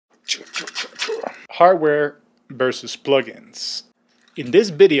Hardware versus plugins. In this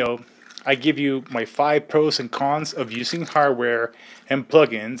video, I give you my 5 pros and cons of using hardware and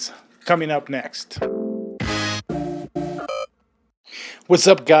plugins. Coming up next. What's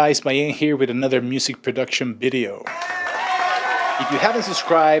up guys, Mayan here with another music production video. If you haven't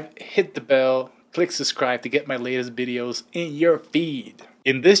subscribed, hit the bell, click subscribe to get my latest videos in your feed.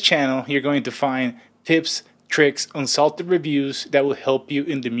 In this channel, you're going to find tips, tricks, unsalted reviews that will help you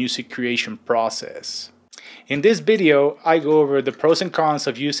in the music creation process. In this video, I go over the pros and cons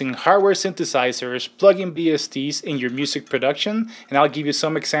of using hardware synthesizers, plug-in VSTs in your music production, and I'll give you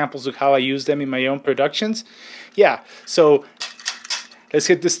some examples of how I use them in my own productions. Yeah, so let's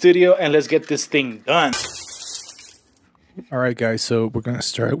hit the studio and let's get this thing done. Alright guys, so we're going to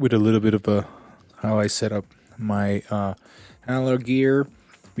start with a little bit of how I set up my analog gear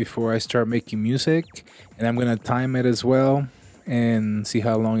before I start making music, and I'm going to time it as well and see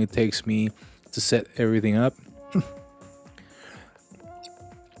how long it takes me to set everything up.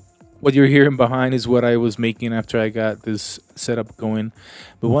 What you're hearing behind is what I was making after I got this setup going.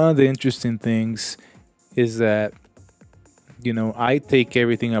 But one of the interesting things is that, you know, I take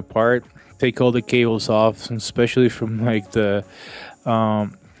everything apart, take all the cables off, especially from like the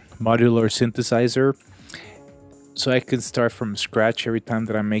modular synthesizer, so I can start from scratch every time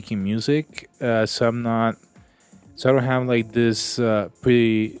that I'm making music. So I don't have like this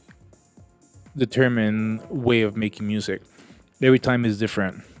predetermined way of making music. Every time is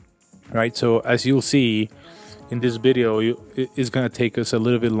different, right? So as you'll see in this video, it's gonna take us a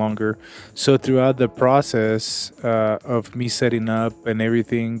little bit longer. So throughout the process of me setting up and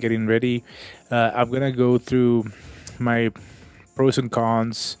everything, getting ready, I'm gonna go through my pros and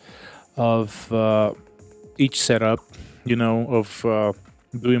cons of each setup, you know, of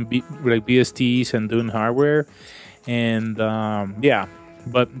doing like VSTs and doing hardware, and yeah.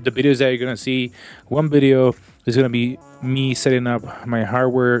 But the videos that you're gonna see, one video is gonna be me setting up my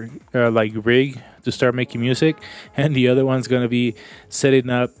hardware like rig to start making music, and the other one's gonna be setting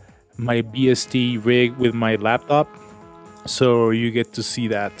up my VST rig with my laptop, so you get to see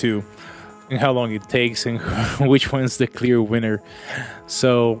that too, and how long it takes, and which one's the clear winner.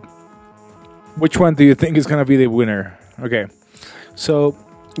 So which one do you think is gonna be the winner? Okay, so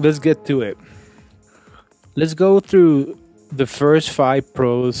let's get to it. Let's go through the first 5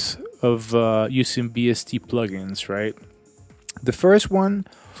 pros of using VST plugins, right? The first one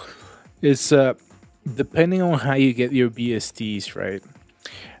is depending on how you get your VSTs, right?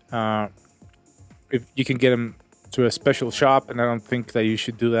 If you can get them to a special shop, and I don't think that you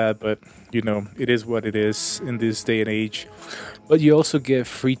should do that, but you know, it is what it is in this day and age. But you also get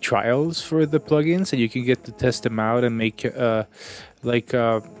free trials for the plugins, and you can get to test them out and make like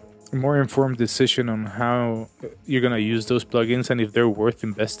a more informed decision on how you're gonna use those plugins and if they're worth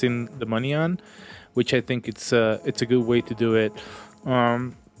investing the money on, which I think it's a good way to do it.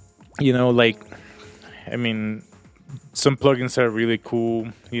 You know, like, I mean, some plugins are really cool,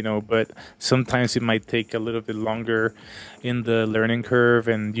 you know, but sometimes it might take a little bit longer in the learning curve,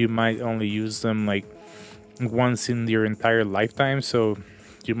 and you might only use them like once in your entire lifetime, so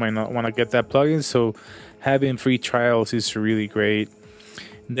you might not want to get that plugin. So having free trials is really great.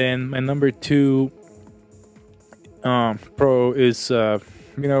 Then my number 2 pro is you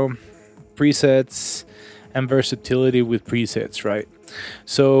know, presets and versatility with presets, right?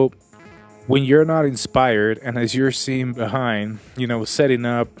 So when you're not inspired, and as you're seeing behind, you know, setting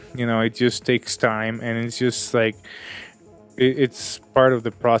up, you know, it just takes time, and it's just like it's part of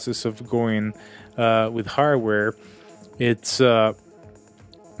the process of going with hardware. It's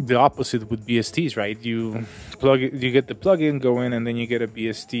the opposite with VSTs, right? You get the plugin going, and then you get a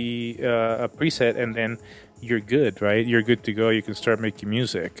VST a preset, and then you're good, right? You're good to go. You can start making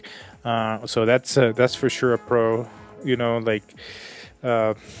music. So that's for sure a pro. You know, like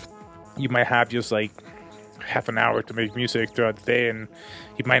you might have just like half an hour to make music throughout the day, and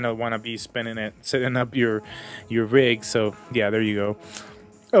you might not want to be spending it setting up your rig. So yeah, there you go.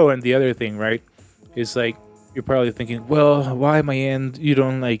 Oh, and the other thing, right, is like, you're probably thinking, well, why am I in? You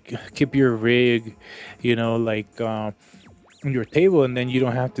don't like keep your rig, you know, like on your table, and then you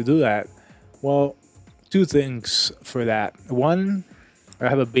don't have to do that. Well, 2 things for that. One, I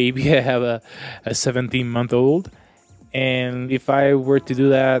have a baby. I have a 17-month-old, and if I were to do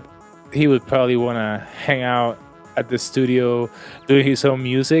that, he would probably want to hang out at the studio doing his own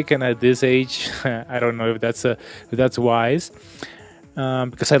music, and at this age, I don't know if that's wise,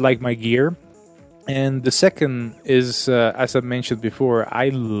 because I like my gear. And the second is, as I mentioned before, I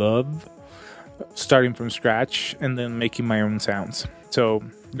love starting from scratch and then making my own sounds. So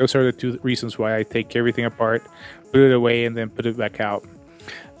those are the 2 reasons why I take everything apart, put it away, and then put it back out.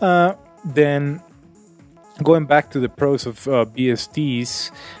 Then going back to the pros of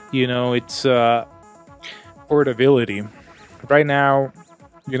VSTs, it's portability. Right now,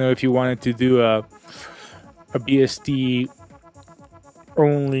 if you wanted to do a VST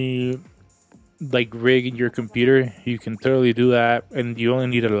only like rig in your computer, you can totally do that, and you only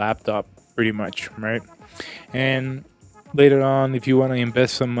need a laptop pretty much, right? And later on, if you want to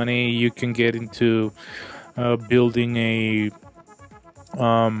invest some money, you can get into building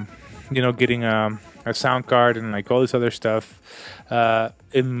getting a sound card and like all this other stuff.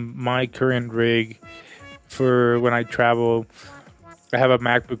 In my current rig, for when I travel, I have a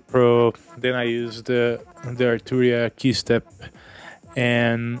MacBook Pro. Then I use the Arturia KeyStep,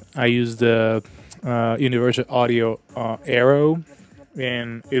 and I use the Universal Audio Aero,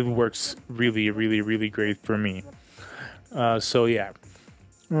 and it works really, really, really great for me. So yeah,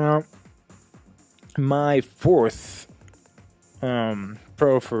 my fourth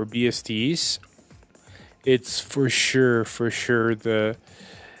pro for VSTs, it's for sure the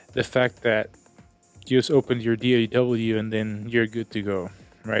fact that you just open your DAW and then you're good to go,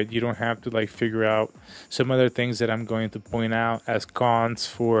 right? You don't have to like figure out some other things that I'm going to point out as cons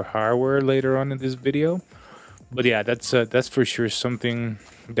for hardware later on in this video. But yeah, that's for sure something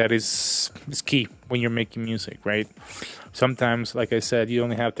that is key when you're making music, right? Sometimes, like I said, you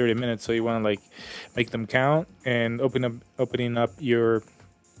only have 30 minutes, so you want to like make them count, and opening up your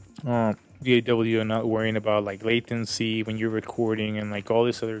DAW and not worrying about like latency when you're recording and like all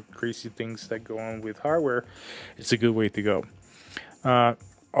these other crazy things that go on with hardware. It's a good way to go.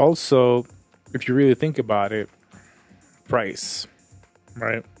 Also, if you really think about it, price,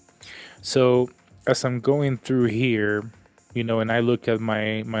 right? So as I'm going through here, and I look at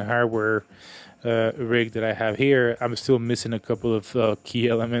my hardware rig that I have here, I'm still missing a couple of key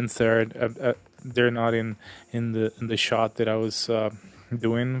elements that they're not in the shot that I was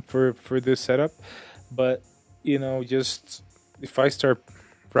doing for this setup. But just if I start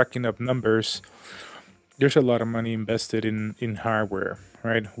racking up numbers, there's a lot of money invested in hardware,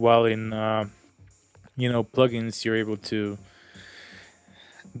 right? While in plugins, you're able to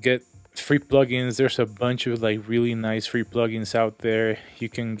get free plugins. There's a bunch of like really nice free plugins out there. You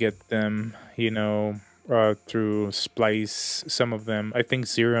can get them through Splice. Some of them, I think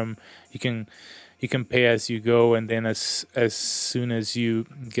Serum, you can pay as you go, and then as soon as you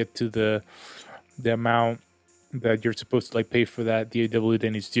get to the amount that you're supposed to like pay for that DAW,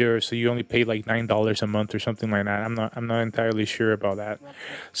 then it's yours. So you only pay like $9 a month or something like that. I'm not entirely sure about that.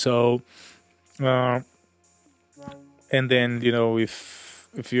 So and then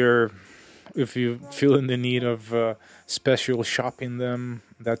if you feel in the need of special shopping them,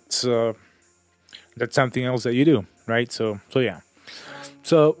 that's something else that you do, right? So yeah.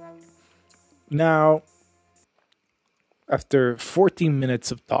 So now, after 14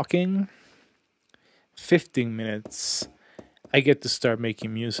 minutes of talking, 15 minutes, I get to start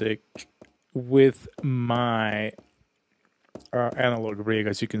making music with my analog rig,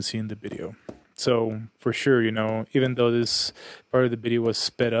 as you can see in the video. So for sure, even though this part of the video was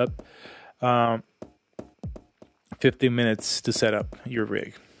sped up, 15 minutes to set up your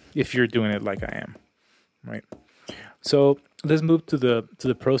rig if you're doing it like I am, right? So let's move to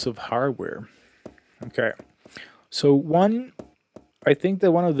the pros of hardware. Okay, so I think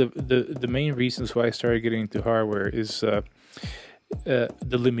that one of the main reasons why I started getting into hardware is the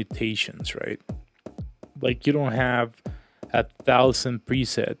limitations, right? Like you don't have 1,000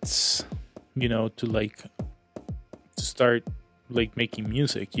 presets, to start like making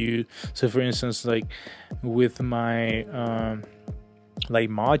music. So for instance, like with my like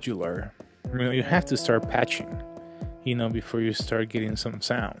modular, you have to start patching, before you start getting some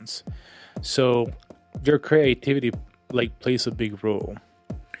sounds. So your creativity like plays a big role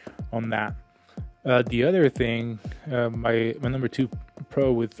on that. The other thing, my number 2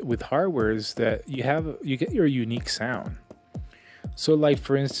 pro with hardware is that you get your unique sound. So like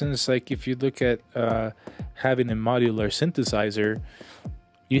for instance, like if you look at having a modular synthesizer,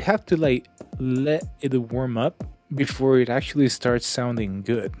 you have to like let it warm up before it actually starts sounding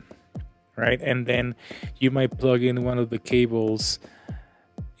good, right? And then you might plug in one of the cables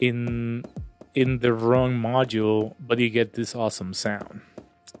in the wrong module, but you get this awesome sound.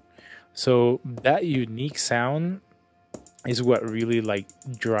 So that unique sound is what really like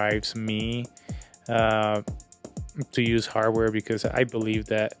drives me to use hardware, because I believe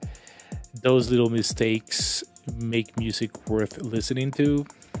that those little mistakes make music worth listening to.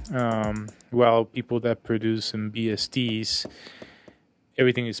 While people that produce in VSTs,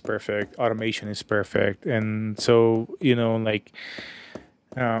 everything is perfect, automation is perfect, and so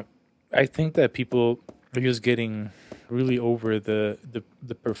I think that people are just getting really over the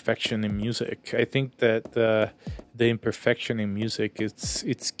perfection in music. I think that the imperfection in music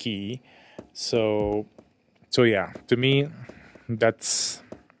it's key. So yeah, to me, that's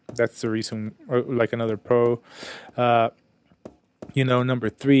the reason. Or like another pro, number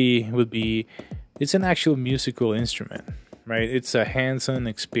three would be it's an actual musical instrument, right? It's a hands-on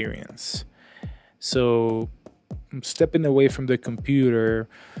experience. So stepping away from the computer,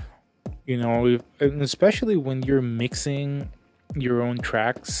 and especially when you're mixing your own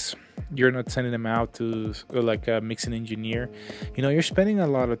tracks, you're not sending them out to like a mixing engineer. You're spending a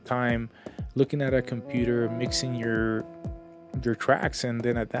lot of time looking at a computer, mixing your tracks, and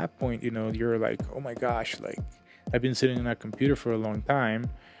then at that point, you're like, oh my gosh, like I've been sitting on a computer for a long time,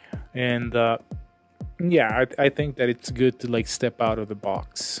 and yeah, I think that it's good to like step out of the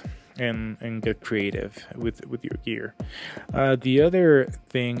box and get creative with your gear. The other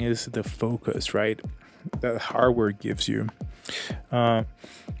thing is the focus, right? That hardware gives you.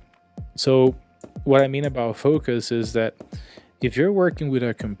 So what I mean about focus is that if you're working with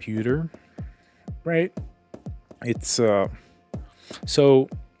a computer, right? It's so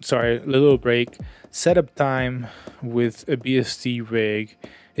sorry, a little break. Setup time with a VST rig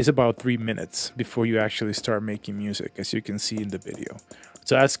is about 3 minutes before you actually start making music, as you can see in the video.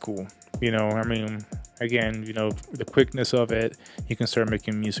 So that's cool. I mean, again, the quickness of it, you can start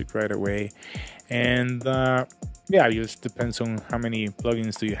making music right away. And yeah, it just depends on how many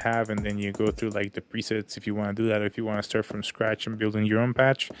plugins do you have, and then you go through like the presets if you want to do that. If you want to start from scratch and building your own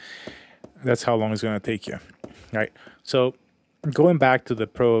patch, that's how long it's going to take you. Right. So going back to the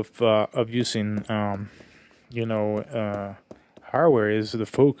pro of using hardware is the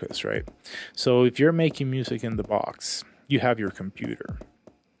focus, right? So if you're making music in the box, you have your computer.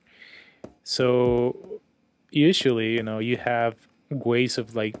 So usually, you have ways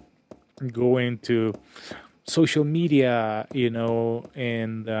of like going to social media,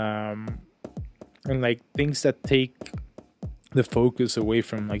 and like things that take the focus away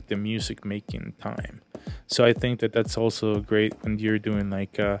from like the music making time. So I think that that's also great when you're doing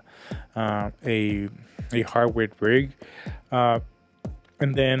like a hardware rig, and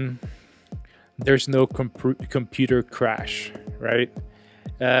then there's no computer crash, right?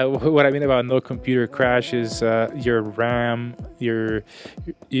 What I mean about no computer crash is your RAM, your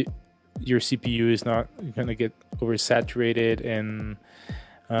CPU is not gonna get oversaturated, and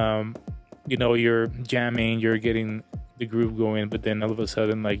you're jamming, you're getting the groove going, but then all of a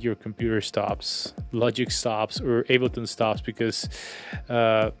sudden like your computer stops, Logic stops, or Ableton stops because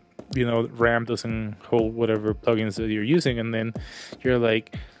RAM doesn't hold whatever plugins that you're using, and then you're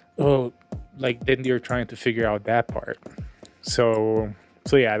like, oh, like then you're trying to figure out that part. So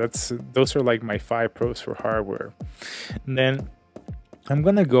yeah, those are like my 5 pros for hardware. And then I'm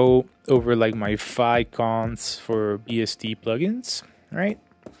gonna go over like my 5 cons for VST plugins, right?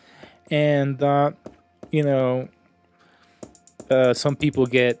 And some people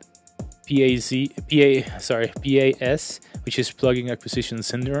get PAS, which is plugin acquisition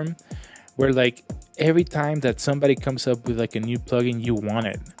syndrome, where like every time that somebody comes up with like a new plugin, you want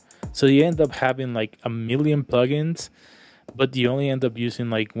it. So you end up having like a million plugins, but you only end up using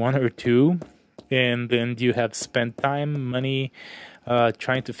like 1 or 2, and then you have spent time, money,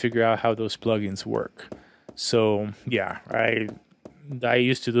 trying to figure out how those plugins work. So yeah, I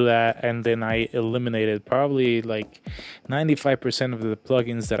used to do that, and then I eliminated probably like 95% of the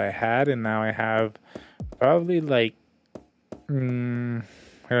plugins that I had, and now I have probably like I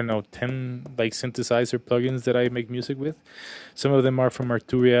don't know, 10 like synthesizer plugins that I make music with. Some of them are from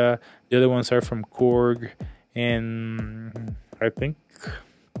Arturia, the other ones are from Korg, and I think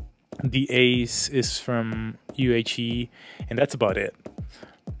the Ace is from UHE, and that's about it.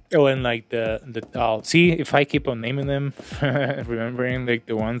 Oh, and like I'll see if I keep on naming them, remembering like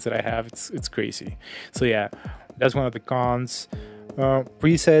the ones that I have, it's crazy. So yeah, that's one of the cons.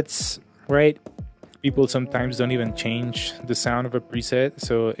 Presets, right? People sometimes don't even change the sound of a preset,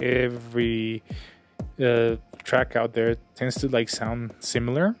 so every track out there tends to like sound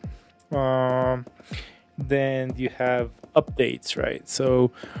similar. Then you have updates, right?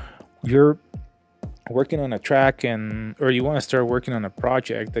 So you're working on a track, or you want to start working on a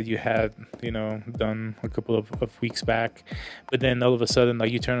project that you had done a couple of weeks back, but then all of a sudden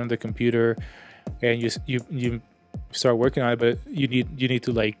like you turn on the computer and you start working on it, but you need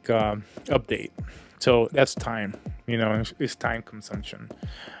to like update. So that's time, it's time consumption.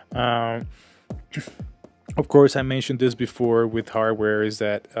 Of course, I mentioned this before with hardware, is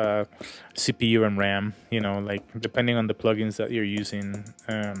that CPU and RAM, like depending on the plugins that you're using,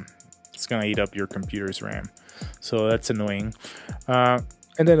 it's gonna eat up your computer's RAM. So that's annoying. And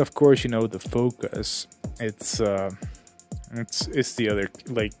then of course, the focus. It's It's the other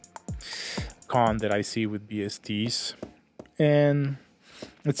like con that I see with VSTs. And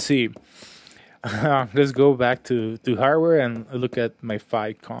let's see. Let's go back to hardware and look at my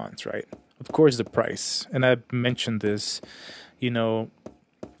 5 cons, right? Of course, the price. And I've mentioned this,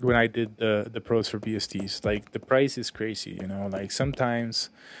 when I did the pros for VSTs. Like, the price is crazy, like sometimes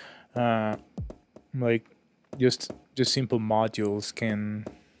like just simple modules can,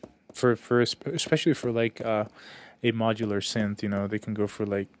 for especially for like a modular synth, they can go for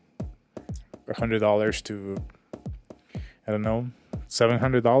like $100 to, I don't know,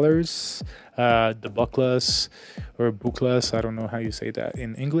 $700. The buckless or bookless, I don't know how you say that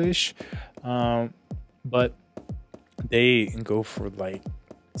in English, but they go for like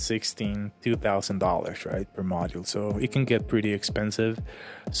 $2,000, right, per module. So it can get pretty expensive.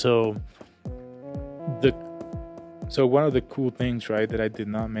 So one of the cool things, right, that I did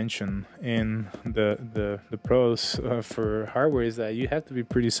not mention in the pros for hardware is that you have to be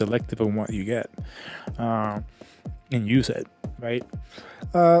pretty selective on what you get and use it, right?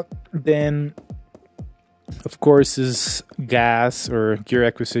 Then, of course, is gas or gear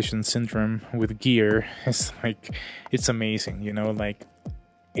acquisition syndrome with gear. It's amazing, like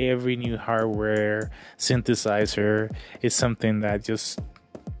every new hardware synthesizer is something that just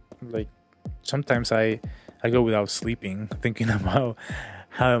like sometimes I go without sleeping thinking about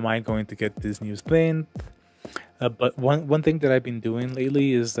how am I going to get this new synth. But one thing that I've been doing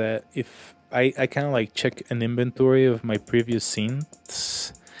lately is that if I kind of like check an inventory of my previous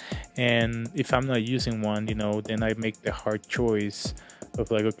synths, and if I'm not using one, then I make the hard choice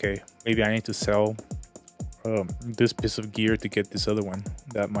of like, okay, maybe I need to sell this piece of gear to get this other one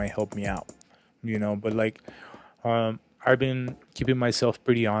that might help me out, but like I've been keeping myself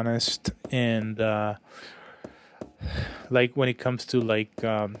pretty honest, and like when it comes to like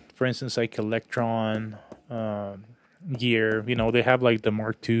for instance like Electron gear, they have like the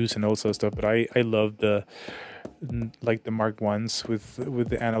Mark IIs and all that stuff, but I love the Mark Ones with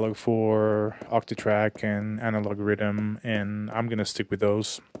the analog 4 octatrack and analog rhythm, and I'm gonna stick with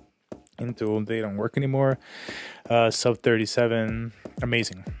those until they don't work anymore. Sub 37,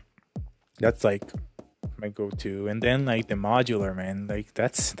 amazing. That's like my go-to. And then like the modular, man, like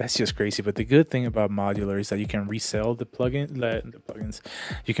that's just crazy. But the good thing about modular is that you can resell the plugins.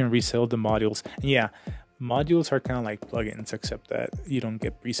 You can resell the modules. And yeah, modules are kind of like plugins, except that you don't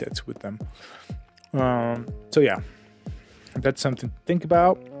get presets with them. So yeah, that's something to think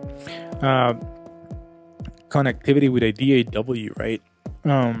about. Connectivity with a DAW, right?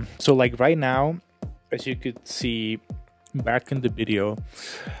 So like right now, as you could see back in the video,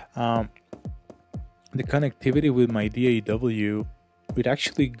 the connectivity with my DAW, it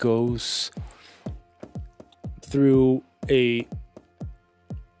actually goes through a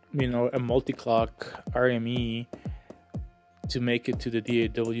multi-clock RME to make it to the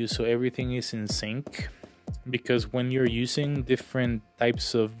DAW, so everything is in sync. Because when you're using different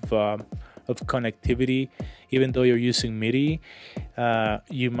types of connectivity, even though you're using MIDI,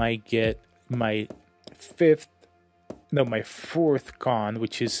 you might get my fourth con,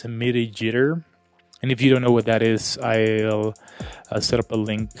 which is MIDI jitter. And if you don't know what that is, I'll set up a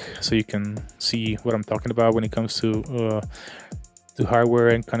link so you can see what I'm talking about when it comes to hardware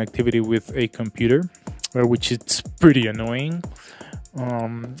and connectivity with a computer, which is pretty annoying.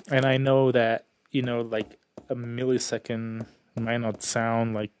 And I know that, like a millisecond might not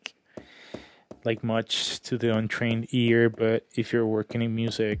sound like much to the untrained ear, but if you're working in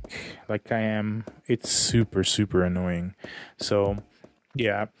music like I am, it's super, super annoying. So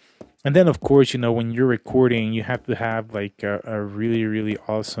yeah. And then of course, when you're recording, you have to have like a really, really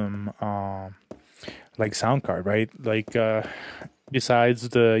awesome like sound card, right? Like besides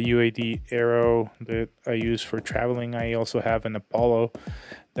the UAD Aero that I use for traveling, I also have an Apollo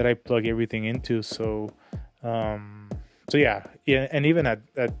that I plug everything into. So yeah, and even at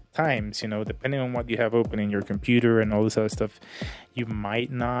times, depending on what you have open in your computer and all this other stuff, you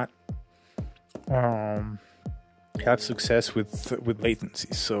might not have success with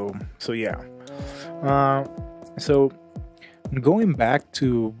latency. So yeah. So going back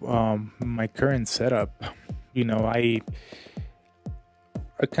to my current setup, I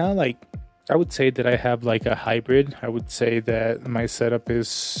kind of like, I would say that I have like a hybrid. I would say that my setup is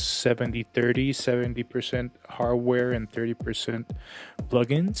 70-30, 70% hardware and 30%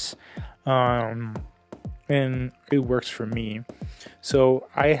 plugins. And it works for me. So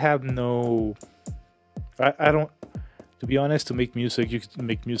I have I don't, to be honest, to make music, you can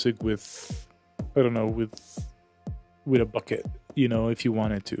make music with, I don't know, with a bucket, if you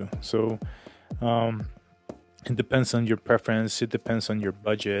wanted to. So It depends on your preference, it depends on your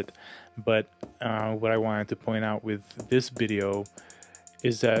budget. But what I wanted to point out with this video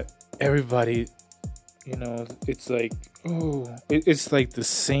is that everybody, it's like, oh, it's like the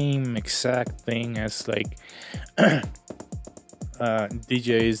same exact thing as like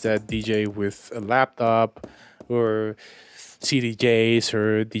DJs that DJ with a laptop, or CDJs,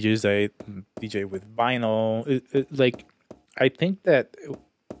 or DJs that DJ with vinyl. Like, I think that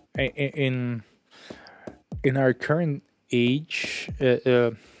in our current age,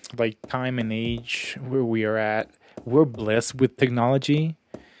 like time and age where we are at, we're blessed with technology.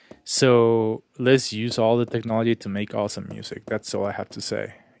 So let's use all the technology to make awesome music. That's all I have to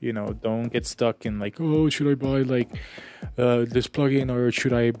say. Don't get stuck in like, oh, should I buy like this plugin, or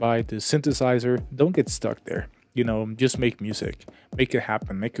should I buy this synthesizer? Don't get stuck there. Just make music, make it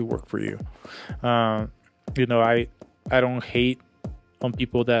happen, make it work for you. I don't hate on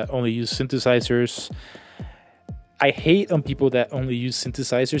people that only use synthesizers. I hate on people that only use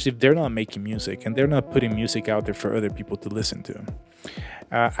synthesizers if they're not making music and they're not putting music out there for other people to listen to.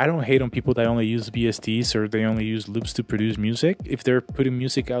 I don't hate on people that only use VSTs or they only use loops to produce music if they're putting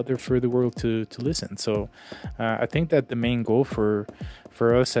music out there for the world to listen. So I think that the main goal for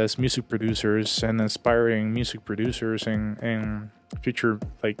us as music producers and aspiring music producers and future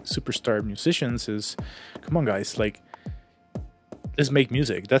like superstar musicians is, come on guys, like, let's make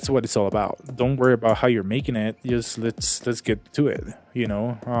music. That's what it's all about. Don't worry about how you're making it. Just let's get to it.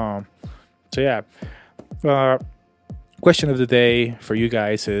 So yeah. Question of the day for you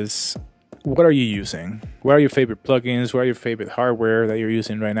guys is, what are you using? What are your favorite plugins? What are your favorite hardware that you're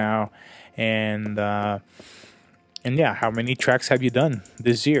using right now? And yeah, how many tracks have you done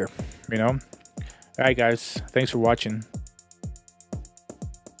this year? All right, guys. Thanks for watching.